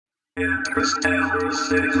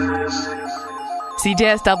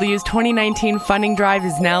CJSW's 2019 funding drive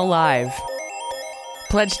is now live.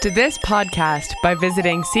 Pledge to this podcast by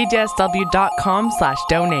visiting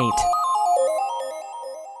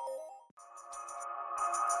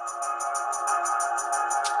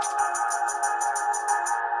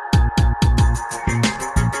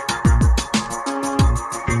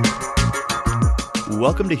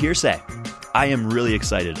Welcome to Hearsay. I am really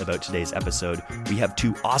excited about today's episode. We have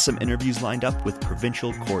two awesome interviews lined up with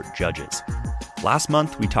provincial court judges. Last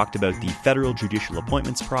month, we talked about the federal judicial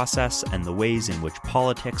appointments process and the ways in which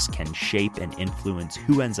politics can shape and influence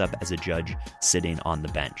who ends up as a judge sitting on the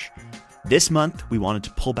bench. This month, we wanted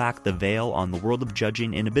to pull back the veil on the world of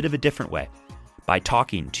judging in a bit of a different way by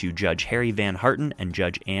talking to Judge Harry Van Harten and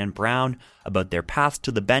Judge Anne Brown about their paths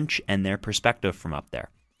to the bench and their perspective from up there.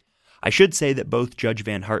 I should say that both Judge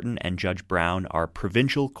Van Harten and Judge Brown are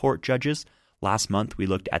provincial court judges. Last month, we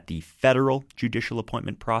looked at the federal judicial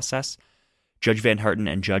appointment process. Judge Van Harten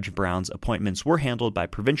and Judge Brown's appointments were handled by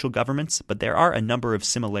provincial governments, but there are a number of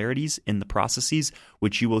similarities in the processes,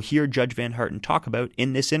 which you will hear Judge Van Harten talk about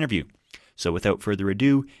in this interview. So without further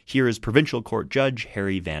ado, here is Provincial Court Judge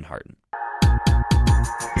Harry Van Harten.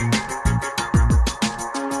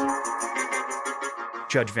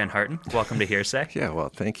 Judge Van Harten, welcome to Hearsay. Yeah, well,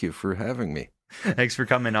 thank you for having me. Thanks for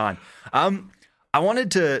coming on. I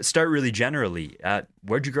wanted to start really generally.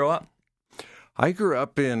 Where'd you grow up? I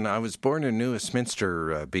was born in New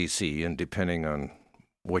Westminster, BC, and depending on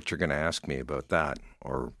what you're going to ask me about that,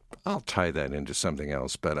 or I'll tie that into something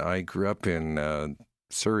else, but I grew up in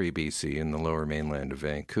Surrey, BC, in the lower mainland of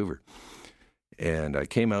Vancouver. And I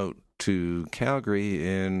came out to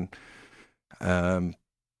Calgary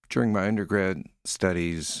during my undergrad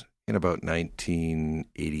studies in about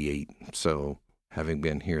 1988. So having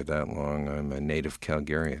been here that long, I'm a native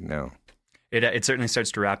Calgarian now. It certainly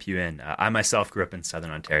starts to wrap you in. I myself grew up in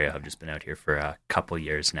Southern Ontario. I've just been out here for a couple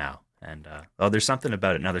years now. And there's something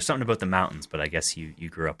about it. Now, there's something about the mountains, but I guess you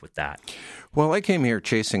grew up with that. Well, I came here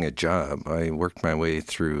chasing a job. I worked my way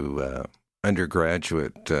through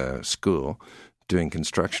undergraduate school doing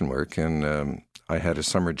construction work, and I had a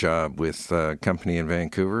summer job with a company in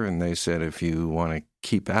Vancouver, and they said if you want to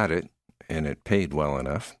keep at it, and it paid well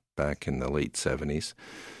enough back in the late 70s,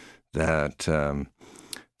 that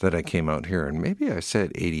I came out here. And maybe I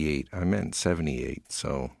said 88. I meant 78,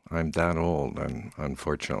 so I'm that old,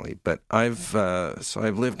 unfortunately. But I've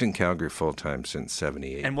lived in Calgary full-time since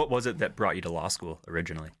 78. And what was it that brought you to law school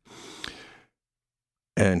originally?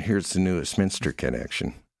 And here's the New Westminster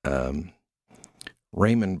connection.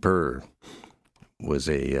 Raymond Burr was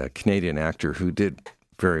a Canadian actor who did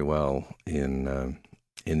very well in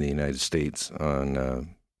the United States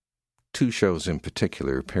on two shows in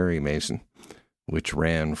particular, Perry Mason, which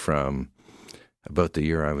ran from about the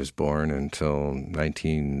year I was born until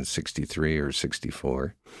 1963 or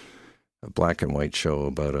 64, a black and white show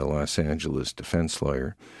about a Los Angeles defense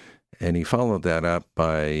lawyer. And he followed that up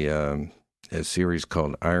by a series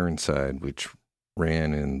called Ironside, which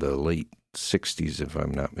ran in the late 60s, if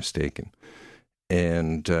I'm not mistaken.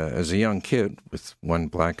 And as a young kid with one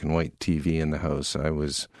black and white TV in the house, I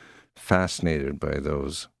was fascinated by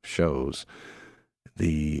those shows,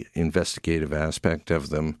 the investigative aspect of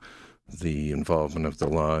them, the involvement of the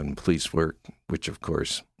law and police work, which, of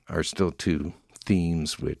course, are still two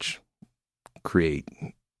themes which create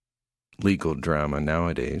legal drama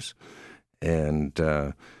nowadays. And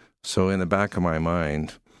so in the back of my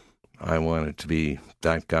mind, I wanted to be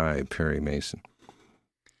that guy, Perry Mason.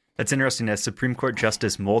 That's interesting. As Supreme Court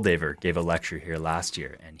Justice Moldaver gave a lecture here last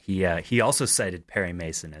year, and he also cited Perry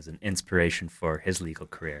Mason as an inspiration for his legal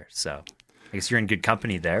career. So I guess you're in good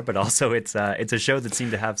company there, but also it's a show that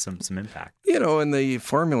seemed to have some impact. You know, and the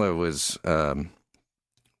formula was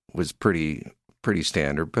pretty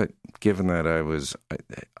standard. But given that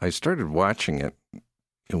I started watching it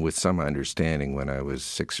with some understanding when I was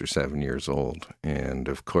 6 or 7 years old, and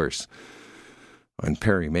of course, on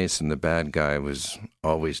Perry Mason, the bad guy was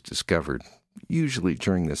always discovered, usually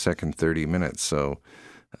during the second 30 minutes. So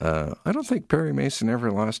I don't think Perry Mason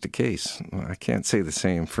ever lost a case. I can't say the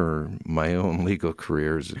same for my own legal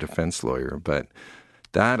career as a defense lawyer, but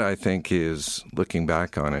that, I think, is, looking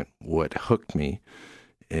back on it, what hooked me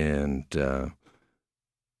and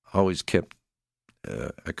always kept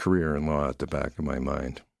a career in law at the back of my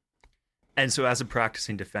mind. And so as a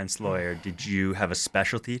practicing defense lawyer, did you have a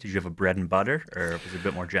specialty? Did you have a bread and butter, or was it a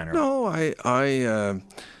bit more general? No,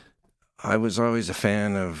 I was always a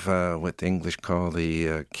fan of what the English call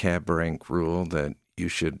the cab rank rule, that you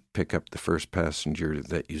should pick up the first passenger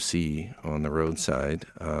that you see on the roadside,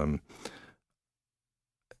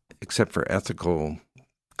 except for ethical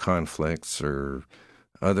conflicts or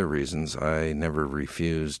other reasons, I never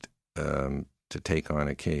refused to take on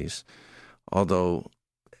a case. Although,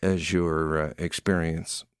 as your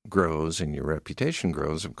experience grows and your reputation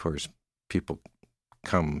grows, of course, people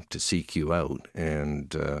come to seek you out,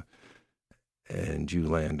 and you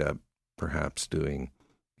land up perhaps doing,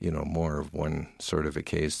 more of one sort of a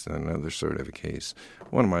case than another sort of a case.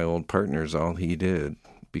 One of my old partners, all he did,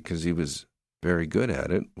 because he was very good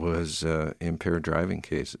at it, was impaired driving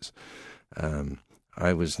cases.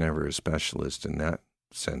 I was never a specialist in that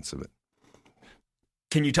sense of it.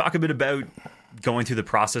 Can you talk a bit about going through the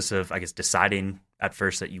process of, I guess, deciding at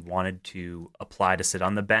first that you wanted to apply to sit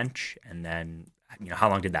on the bench, and then, how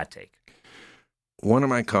long did that take? One of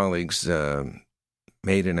my colleagues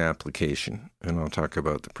made an application, and I'll talk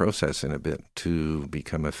about the process in a bit, to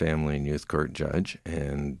become a family and youth court judge,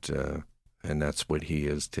 and that's what he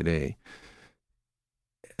is today.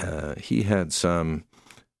 He had some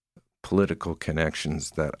political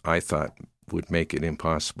connections that I thought would make it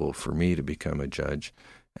impossible for me to become a judge.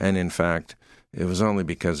 And in fact, it was only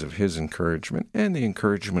because of his encouragement and the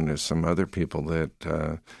encouragement of some other people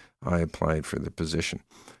that I applied for the position.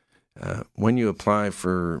 When you apply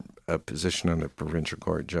for a position on a provincial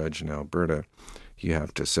court judge in Alberta, you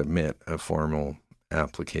have to submit a formal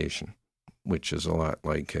application, which is a lot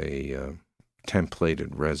like a templated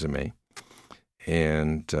resume.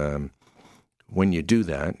 And when you do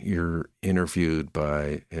that, you're interviewed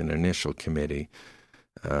by an initial committee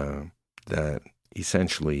that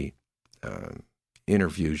essentially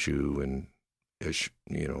interviews you and,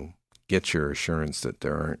 gets your assurance that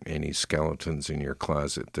there aren't any skeletons in your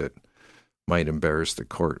closet that might embarrass the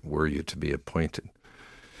court were you to be appointed.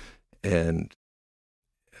 And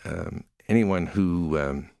anyone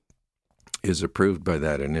who is approved by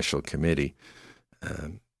that initial committee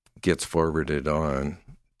gets forwarded on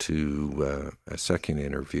to a second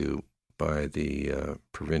interview by the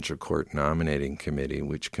Provincial Court Nominating Committee,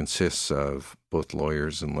 which consists of both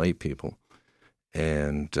lawyers and lay people.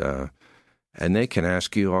 And they can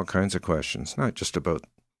ask you all kinds of questions, not just about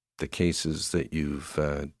the cases that you've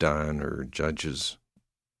done or judges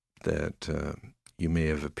that you may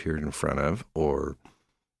have appeared in front of or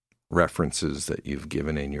references that you've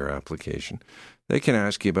given in your application. They can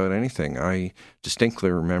ask you about anything. I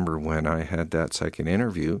distinctly remember when I had that second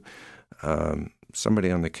interview,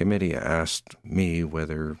 somebody on the committee asked me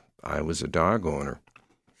whether I was a dog owner.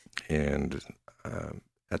 And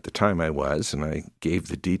at the time I was, and I gave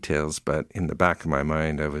the details, but in the back of my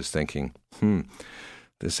mind I was thinking,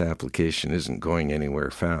 this application isn't going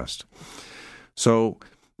anywhere fast. So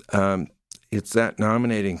it's that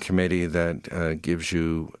nominating committee that gives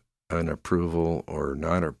you an approval or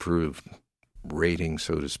not approved rating,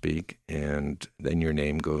 so to speak, and then your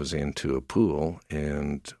name goes into a pool,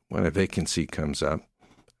 and when a vacancy comes up,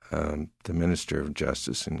 the Minister of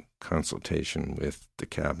Justice, in consultation with the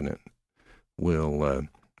Cabinet, will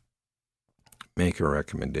make a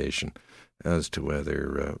recommendation as to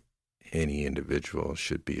whether any individual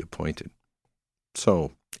should be appointed.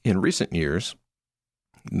 So, in recent years,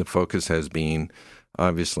 the focus has been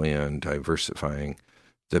obviously on diversifying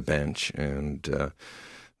the bench, and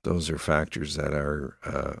those are factors that are,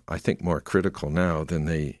 I think, more critical now than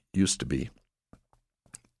they used to be.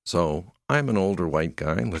 So I'm an older white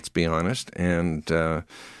guy, let's be honest, and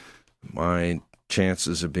my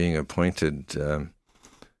chances of being appointed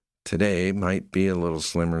today might be a little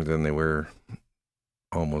slimmer than they were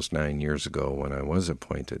almost 9 years ago when I was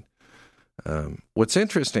appointed. What's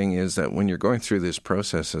interesting is that when you're going through this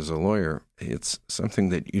process as a lawyer, it's something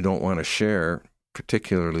that you don't want to share,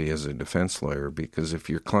 particularly as a defense lawyer, because if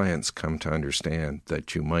your clients come to understand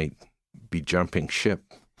that you might be jumping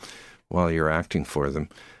ship while you're acting for them,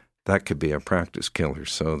 that could be a practice killer.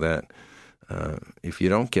 So that if you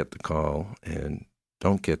don't get the call and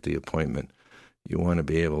don't get the appointment, you want to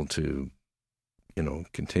be able to,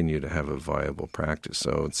 continue to have a viable practice.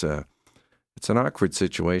 So it's an awkward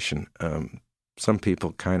situation. Some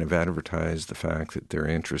people kind of advertise the fact that they're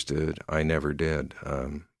interested. I never did.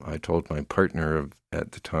 I told my partner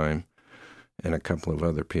at the time and a couple of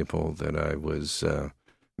other people that I was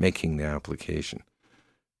making the application,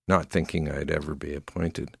 not thinking I'd ever be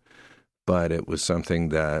appointed. But it was something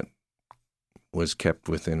that was kept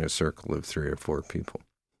within a circle of 3 or 4 people.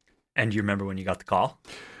 And do you remember when you got the call?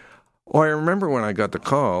 Well, I remember when I got the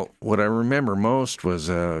call. What I remember most was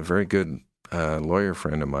a very good lawyer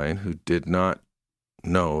friend of mine who did not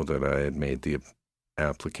know that I had made the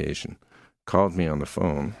application, called me on the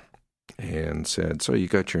phone and said, "So you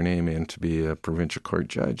got your name in to be a provincial court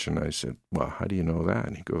judge?" And I said, "Well, how do you know that?"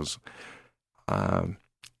 And he goes,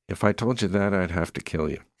 "If I told you that, I'd have to kill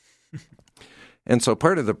you." And so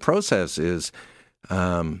part of the process is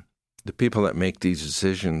the people that make these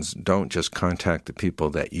decisions don't just contact the people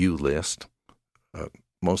that you list,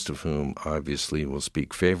 most of whom obviously will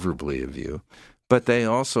speak favorably of you, but they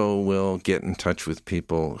also will get in touch with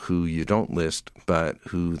people who you don't list, but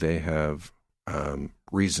who they have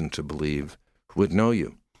reason to believe would know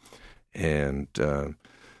you. And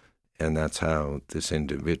that's how this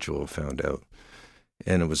individual found out.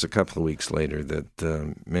 And it was a couple of weeks later that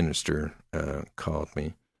the minister called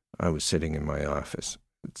me. I was sitting in my office.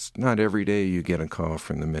 It's not every day you get a call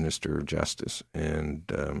from the Minister of Justice. And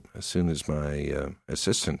as soon as my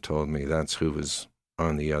assistant told me that's who was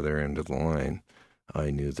on the other end of the line, I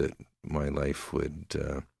knew that my life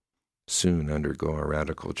would soon undergo a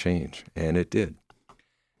radical change. And it did.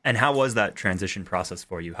 And how was that transition process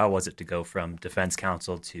for you? How was it to go from defense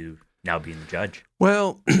counsel to now being the judge?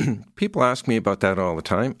 Well, people ask me about that all the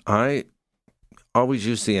time. I always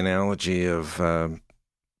use the analogy of,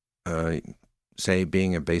 say,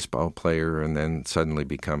 being a baseball player and then suddenly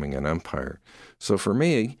becoming an umpire. So for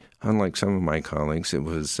me, unlike some of my colleagues, it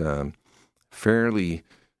was fairly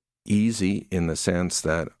easy in the sense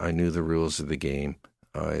that I knew the rules of the game.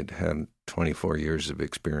 I'd had 24 years of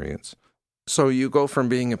experience. So you go from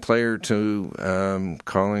being a player to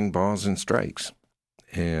calling balls and strikes.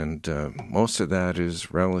 And most of that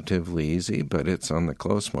is relatively easy, but it's on the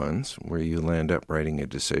close ones where you land up writing a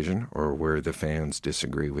decision or where the fans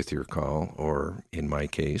disagree with your call, or in my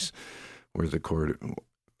case, where the Court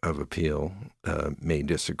of Appeal may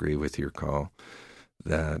disagree with your call.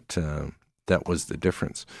 That was the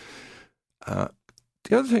difference.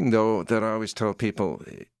 The other thing, though, that I always tell people,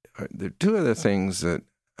 there are two other things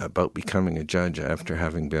about becoming a judge after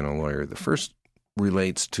having been a lawyer. The first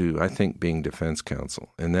relates to, I think, being defense counsel,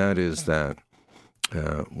 and that is that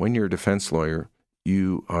when you're a defense lawyer,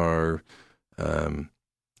 you are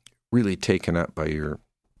really taken up by your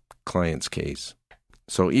client's case.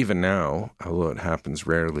 So even now, although it happens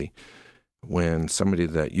rarely, when somebody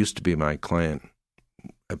that used to be my client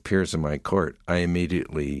appears in my court, I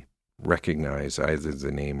immediately recognize either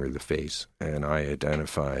the name or the face, and I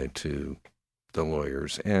identify to the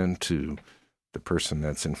lawyers and to the person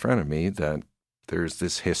that's in front of me that there's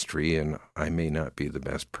this history and I may not be the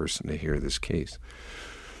best person to hear this case.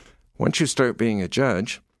 Once you start being a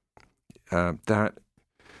judge, that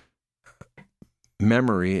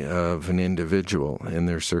memory of an individual and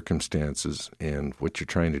their circumstances and what you're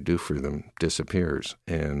trying to do for them disappears.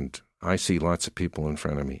 And I see lots of people in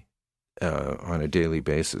front of me on a daily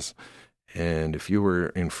basis. And if you were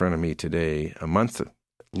in front of me today, a month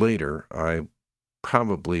later, I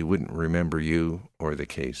probably wouldn't remember you or the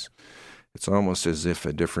case. It's almost as if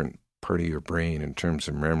a different part of your brain in terms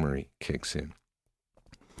of memory kicks in.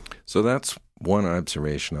 So that's one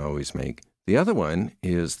observation I always make. The other one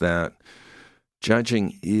is that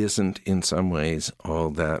judging isn't in some ways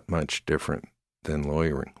all that much different than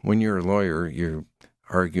lawyering. When you're a lawyer, you're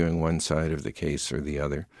arguing one side of the case or the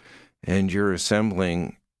other, and you're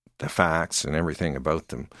assembling the facts and everything about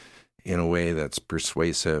them in a way that's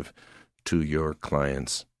persuasive to your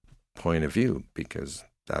client's point of view, because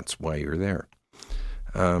that's why you're there.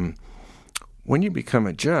 When you become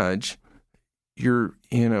a judge, you're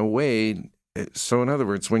in a way, so in other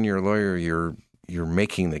words, when you're a lawyer, you're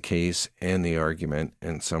making the case and the argument,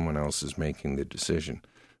 and someone else is making the decision.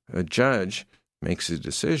 A judge makes a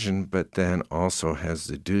decision, but then also has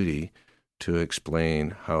the duty to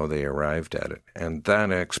explain how they arrived at it. And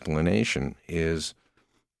that explanation is,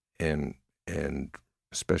 and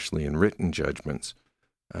especially in written judgments,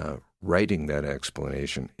 writing that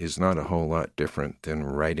explanation is not a whole lot different than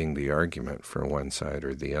writing the argument for one side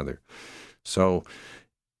or the other. So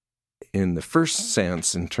in the first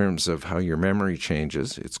sense, in terms of how your memory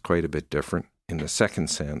changes, it's quite a bit different. In the second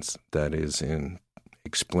sense, that is in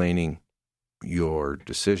explaining your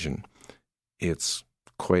decision, it's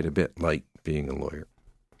quite a bit like being a lawyer.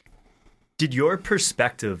 Did your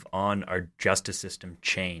perspective on our justice system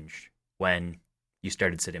change when you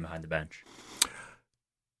started sitting behind the bench?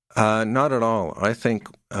 Not at all. I think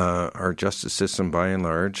our justice system, by and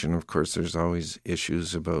large, and of course there's always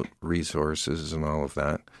issues about resources and all of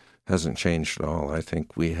that, hasn't changed at all. I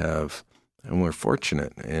think we have, and we're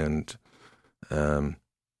fortunate, and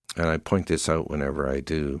I point this out whenever I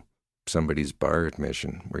do somebody's bar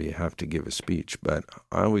admission where you have to give a speech, but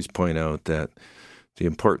I always point out that the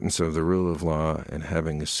importance of the rule of law and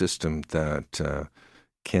having a system that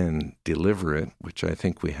can deliver it, which I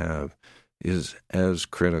think we have, is as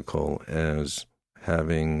critical as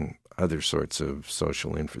having other sorts of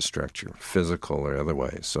social infrastructure, physical or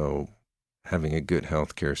otherwise. So having a good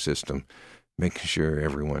healthcare system, making sure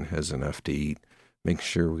everyone has enough to eat, making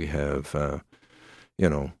sure we have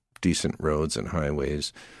decent roads and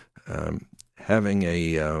highways. Having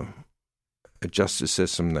a justice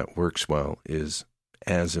system that works well is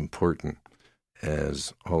as important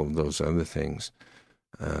as all of those other things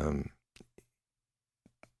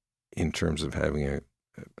in terms of having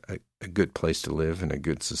a good place to live and a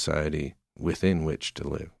good society within which to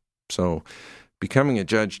live. So becoming a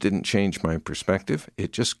judge didn't change my perspective.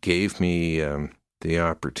 It just gave me the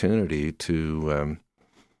opportunity to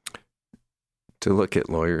look at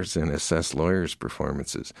lawyers and assess lawyers'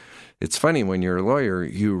 performances. It's funny, when you're a lawyer,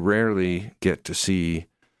 you rarely get to see,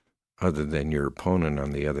 other than your opponent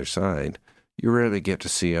on the other side, you rarely get to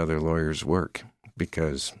see other lawyers work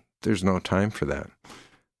because there's no time for that.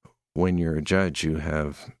 When you're a judge, you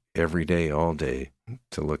have every day, all day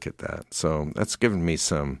to look at that. So that's given me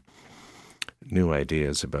some new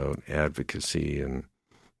ideas about advocacy and,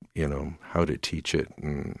 how to teach it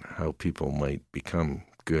and how people might become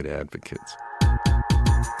good advocates.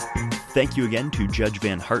 Thank you again to Judge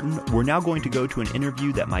Van Harten. We're now going to go to an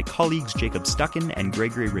interview that my colleagues Jacob Stucken and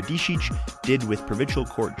Gregory Radicic did with Provincial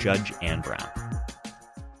Court Judge Anne Brown.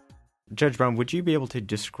 Judge Brown, would you be able to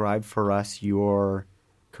describe for us your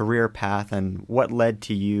career path and what led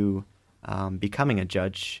to you becoming a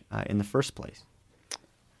judge in the first place?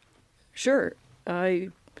 Sure. I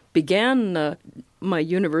began my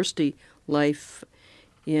university life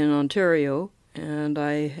in Ontario, and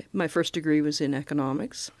my first degree was in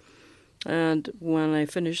economics. And when I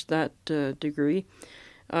finished that degree,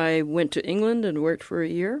 I went to England and worked for a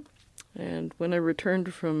year. And when I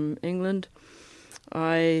returned from England,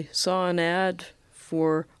 I saw an ad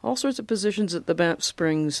for all sorts of positions at the Banff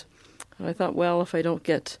Springs. And I thought, well, if I don't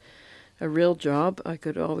get a real job, I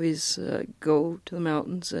could always go to the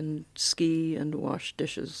mountains and ski and wash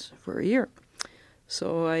dishes for a year.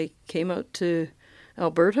 So I came out to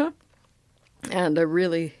Alberta, and I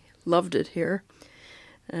really loved it here.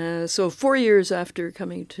 So 4 years after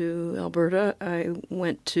coming to Alberta, I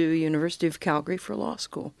went to University of Calgary for law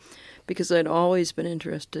school because I'd always been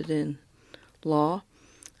interested in law.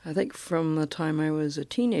 I think from the time I was a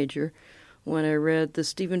teenager when I read the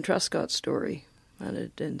Stephen Truscott story, and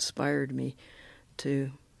it inspired me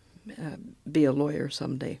to be a lawyer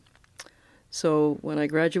someday. So when I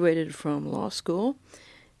graduated from law school,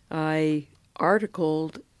 I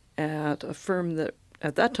articled at a firm that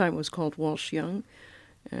at that time was called Walsh Young,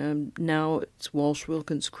 and now it's Walsh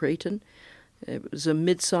Wilkins Creighton. It was a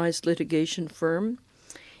mid-sized litigation firm,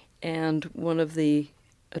 and one of the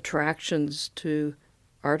attractions to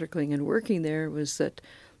articling and working there was that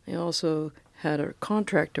they also had a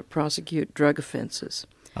contract to prosecute drug offenses.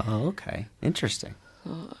 Oh, okay. Interesting.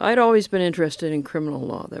 I'd always been interested in criminal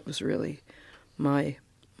law. That was really my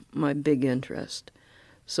big interest.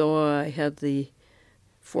 So I had the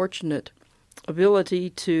fortunate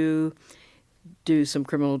ability to do some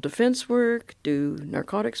criminal defense work, do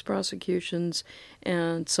narcotics prosecutions,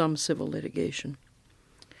 and some civil litigation.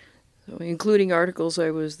 So including articles,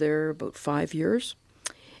 I was there about 5 years.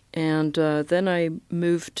 And then I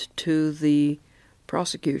moved to the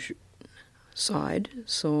prosecution side.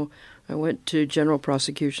 So I went to General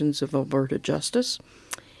Prosecutions of Alberta Justice,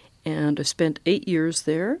 and I spent 8 years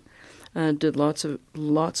there and did lots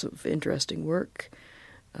of interesting work.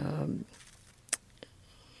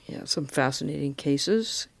 Some fascinating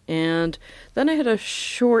cases. And then I had a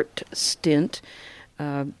short stint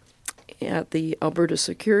at the Alberta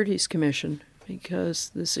Securities Commission,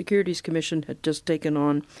 because the Securities Commission had just taken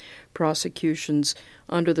on prosecutions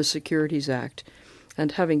under the Securities Act.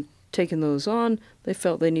 And having taken those on, they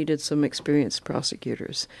felt they needed some experienced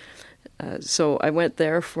prosecutors. So I went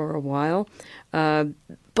there for a while.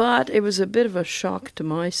 But it was a bit of a shock to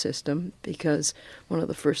my system, because one of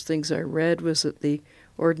the first things I read was that the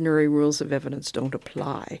ordinary rules of evidence don't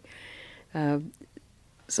apply.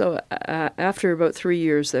 So after about 3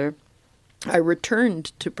 years there, I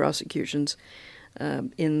returned to prosecutions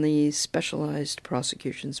in the specialized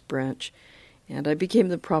prosecutions branch, and I became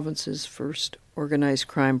the province's first organized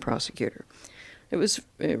crime prosecutor. It was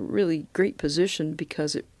a really great position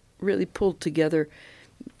because it really pulled together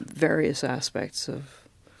various aspects of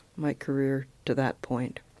my career to that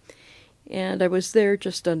point. And I was there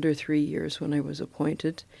just under 3 years when I was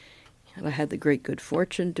appointed, and I had the great good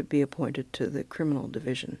fortune to be appointed to the criminal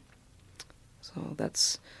division. So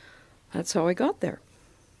that's how I got there.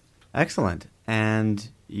 Excellent. And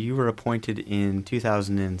you were appointed in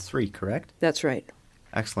 2003, correct? That's right.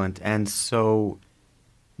 Excellent. And so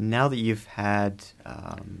now that you've had,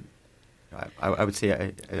 I would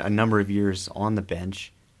say, a number of years on the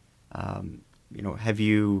bench, have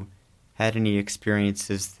you had any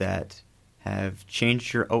experiences that have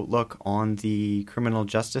changed your outlook on the criminal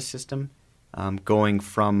justice system going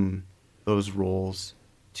from those roles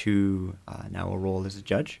to now a role as a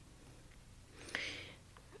judge?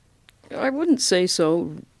 I wouldn't say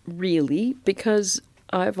so, really, because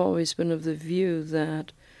I've always been of the view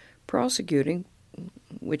that prosecuting,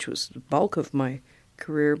 which was the bulk of my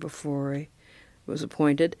career before I was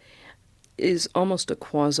appointed, is almost a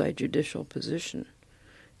quasi-judicial position.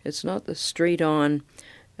 It's not the straight-on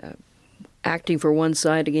acting for one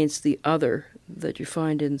side against the other that you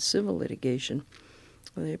find in civil litigation.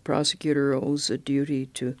 The prosecutor owes a duty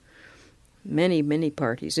to many, many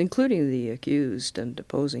parties, including the accused and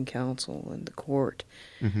opposing counsel and the court.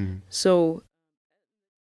 Mm-hmm. So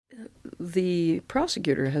the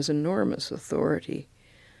prosecutor has enormous authority.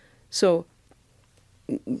 So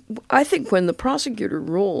I think when the prosecutor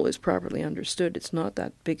role is properly understood, it's not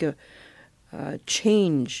that big a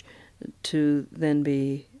change to then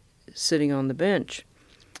be sitting on the bench.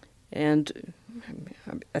 And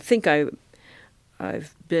I think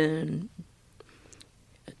I've been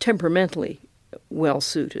temperamentally well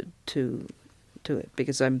suited to it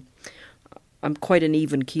because I'm quite an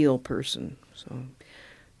even keel person. So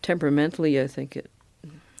temperamentally, I think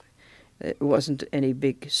it wasn't any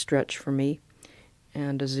big stretch for me.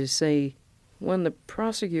 And as you say, when the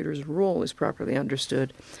prosecutor's role is properly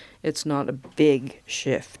understood, it's not a big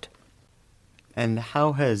shift. And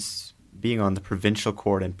how has being on the provincial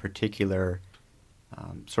court in particular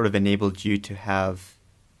sort of enabled you to have,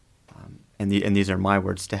 and these are my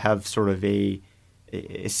words, to have sort of a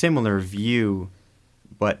similar view,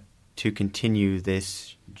 but to continue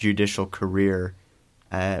this judicial career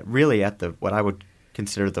really at what I would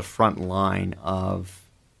consider the front line of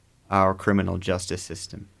our criminal justice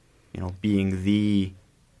system, being the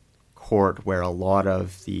court where a lot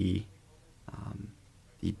of the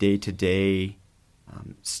day-to-day,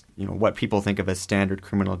 what people think of as standard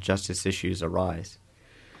criminal justice issues arise.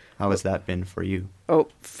 How has that been for you? Oh,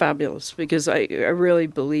 fabulous, because I really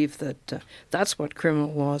believe that that's what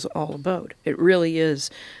criminal law is all about. It really is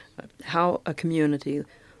how a community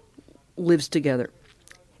lives together.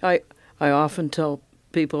 I often tell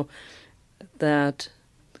people that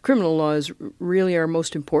criminal law is really our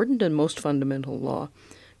most important and most fundamental law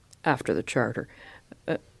after the Charter,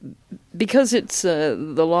 because it's the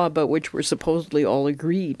law about which we're supposedly all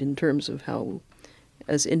agreed in terms of how,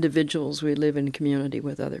 as individuals, we live in community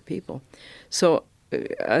with other people. So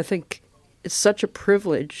I think it's such a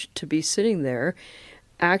privilege to be sitting there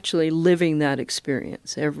actually living that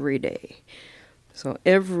experience every day. So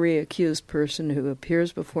every accused person who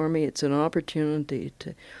appears before me, it's an opportunity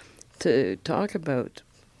to talk about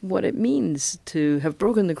what it means to have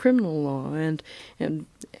broken the criminal law and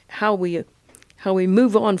how we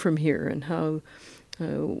move on from here and how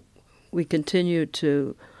we continue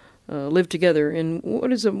to live together in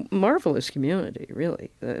what is a marvelous community, really.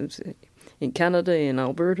 In Canada, in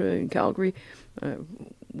Alberta, in Calgary,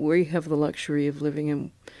 we have the luxury of living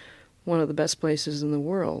in one of the best places in the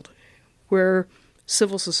world where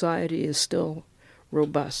civil society is still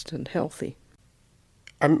robust and healthy.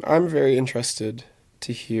 I'm very interested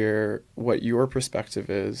to hear what your perspective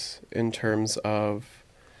is in terms of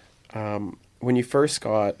when you first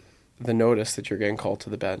got the notice that you're getting called to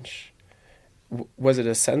the bench. Was it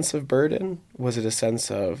a sense of burden? Was it a sense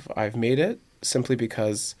of, I've made it, simply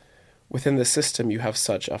because within the system you have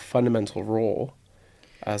such a fundamental role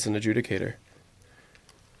as an adjudicator?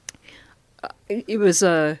 It was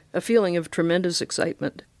a feeling of tremendous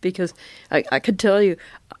excitement because I could tell you,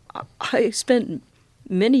 I spent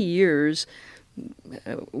many years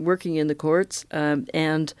working in the courts,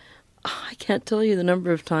 and I can't tell you the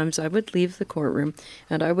number of times I would leave the courtroom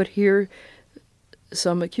and I would hear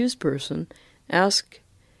some accused person ask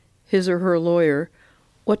his or her lawyer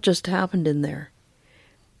what just happened in there.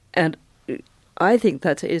 And I think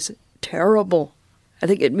that is terrible. I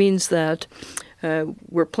think it means that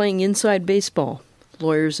we're playing inside baseball,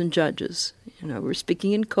 lawyers and judges. We're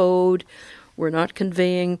speaking in code. We're not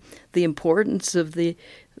conveying the importance of the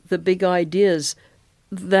big ideas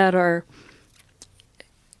that are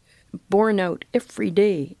borne out every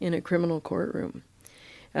day in a criminal courtroom.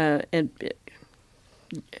 And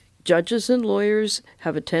judges and lawyers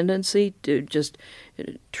have a tendency to just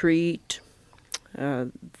treat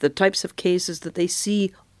the types of cases that they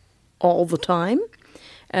see all the time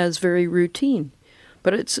as very routine.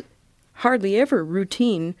 But it's hardly ever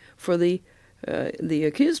routine for the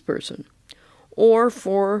accused person or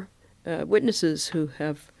for witnesses who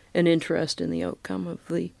have an interest in the outcome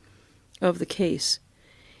of the case.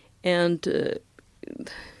 And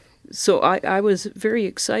so I was very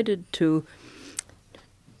excited to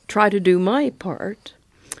try to do my part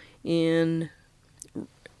in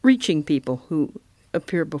reaching people who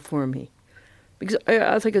appear before me. Because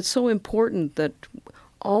I think it's so important that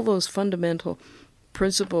all those fundamental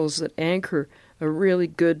principles that anchor a really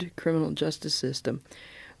good criminal justice system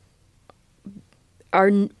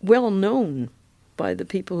are well known by the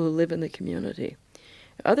people who live in the community.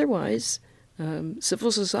 Otherwise,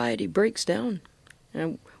 civil society breaks down.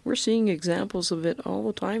 And we're seeing examples of it all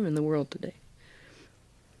the time in the world today.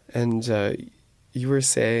 And you were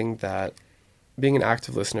saying that being an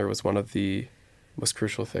active listener was one of the most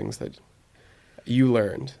crucial things that you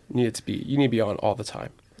learned you need to be on all the time.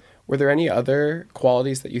 Were there any other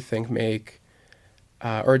qualities that you think make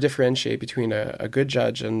or differentiate between a good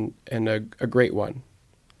judge and a great one?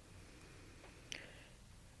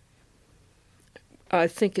 I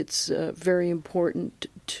think it's very important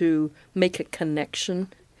to make a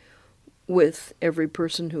connection with every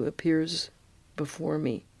person who appears before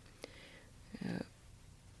me.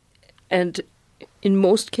 And in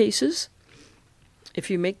most cases, if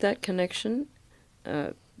you make that connection,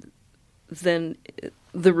 then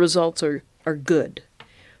the results are good.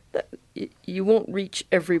 You won't reach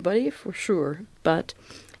everybody for sure, but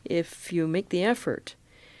if you make the effort,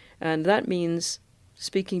 and that means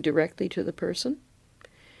speaking directly to the person,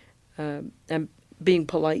 and being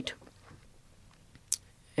polite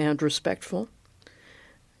and respectful,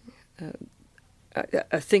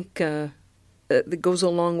 I think it goes a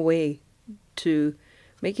long way to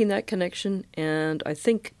making that connection, and I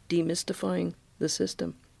think demystifying the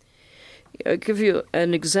system. I'll give you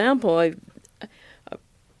an example.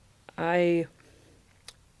 I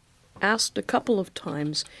asked a couple of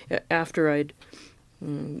times after I'd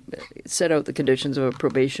set out the conditions of a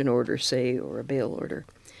probation order, say, or a bail order.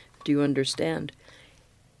 Do you understand?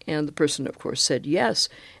 And the person, of course, said yes.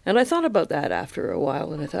 And I thought about that after a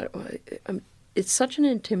while, and I thought, well, it's such an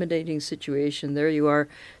intimidating situation. There you are,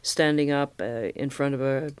 standing up in front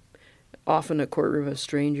of often a courtroom of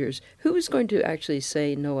strangers. Who is going to actually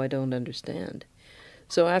say, no, I don't understand?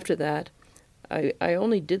 So after that, I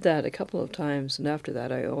only did that a couple of times, and after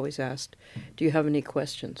that I always asked, do you have any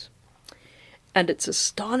questions? And it's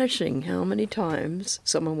astonishing how many times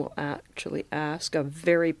someone will actually ask a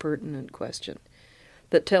very pertinent question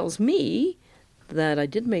that tells me that I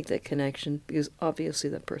did make that connection because obviously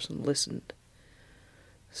that person listened.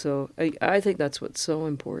 So I think that's what's so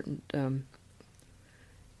important,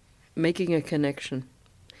 making a connection,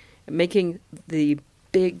 making the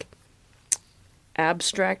big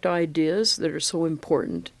abstract ideas that are so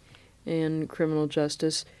important in criminal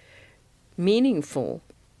justice meaningful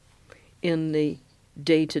in the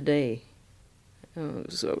day-to-day.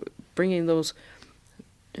 So bringing those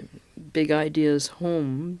big ideas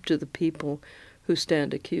home to the people who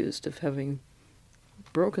stand accused of having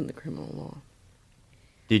broken the criminal law.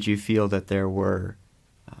 Did you feel that there were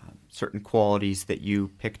certain qualities that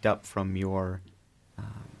you picked up from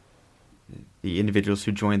the individuals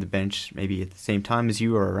who joined the bench maybe at the same time as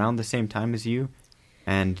you or around the same time as you?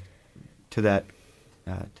 And to the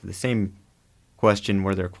same question,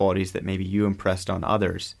 were there qualities that maybe you impressed on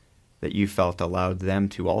others that you felt allowed them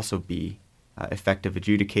to also be effective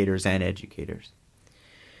adjudicators and educators?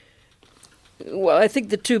 Well, I think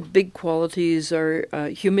the two big qualities are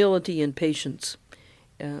humility and patience.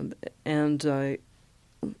 And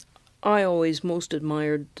I always most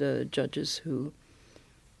admired judges who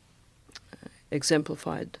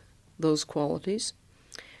exemplified those qualities.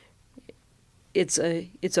 It's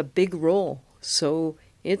a big role, so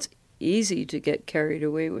it's easy to get carried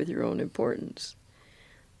away with your own importance.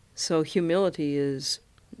 So humility is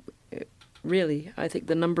really, I think,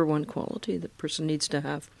 the number one quality that person needs to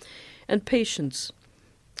have. And patience.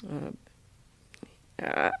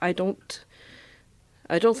 I don't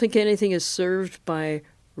think anything is served by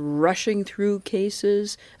rushing through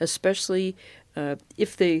cases, especially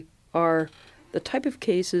if they are the type of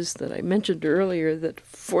cases that I mentioned earlier that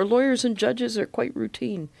for lawyers and judges are quite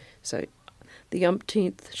routine. So the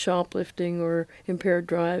umpteenth shoplifting or impaired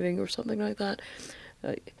driving or something like that.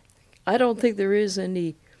 I don't think there is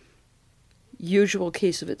any usual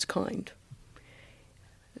case of its kind.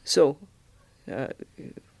 So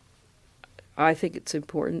I think it's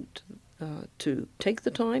important to take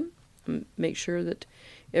the time and make sure that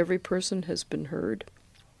every person has been heard.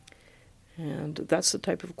 And that's the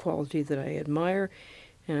type of quality that I admire.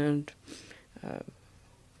 And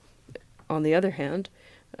on the other hand,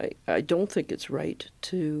 I don't think it's right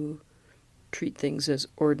to treat things as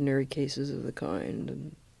ordinary cases of the kind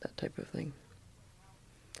and that type of thing.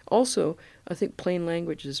 Also, I think plain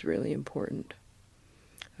language is really important.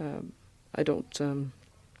 I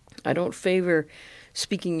don't favor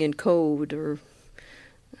speaking in code, or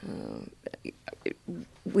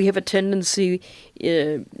we have a tendency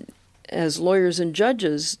as lawyers and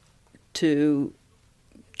judges to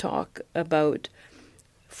talk about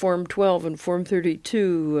Form 12 and Form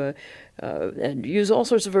 32 and use all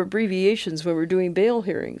sorts of abbreviations when we're doing bail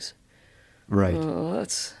hearings. Right.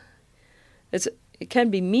 It can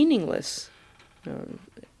be meaningless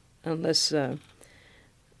unless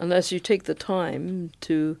you take the time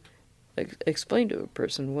to explain to a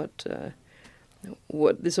person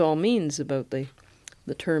what this all means about the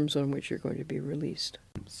terms on which you're going to be released.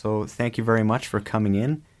 So thank you very much for coming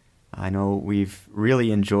in. I know we've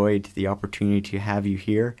really enjoyed the opportunity to have you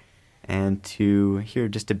here and to hear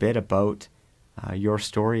just a bit about your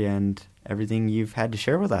story and everything you've had to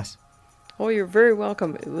share with us. Oh, you're very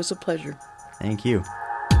welcome. It was a pleasure. Thank you.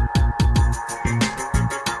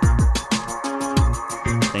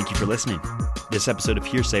 Thank you for listening. This episode of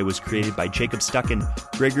Hearsay was created by Jacob Stucken,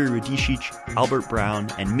 Gregory Radishich, Albert Brown,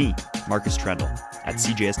 and me, Marcus Trendle, at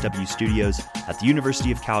CJSW Studios at the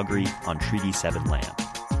University of Calgary on Treaty 7 land.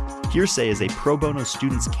 Hearsay is a pro bono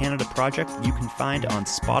Students Canada project you can find on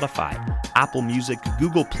Spotify, Apple Music,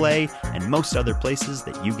 Google Play, and most other places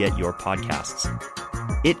that you get your podcasts.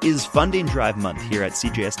 It is funding drive month here at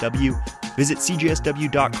CJSW. Visit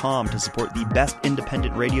cjsw.com to support the best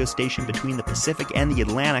independent radio station between the Pacific and the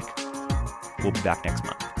Atlantic. We'll be back next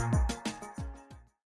month.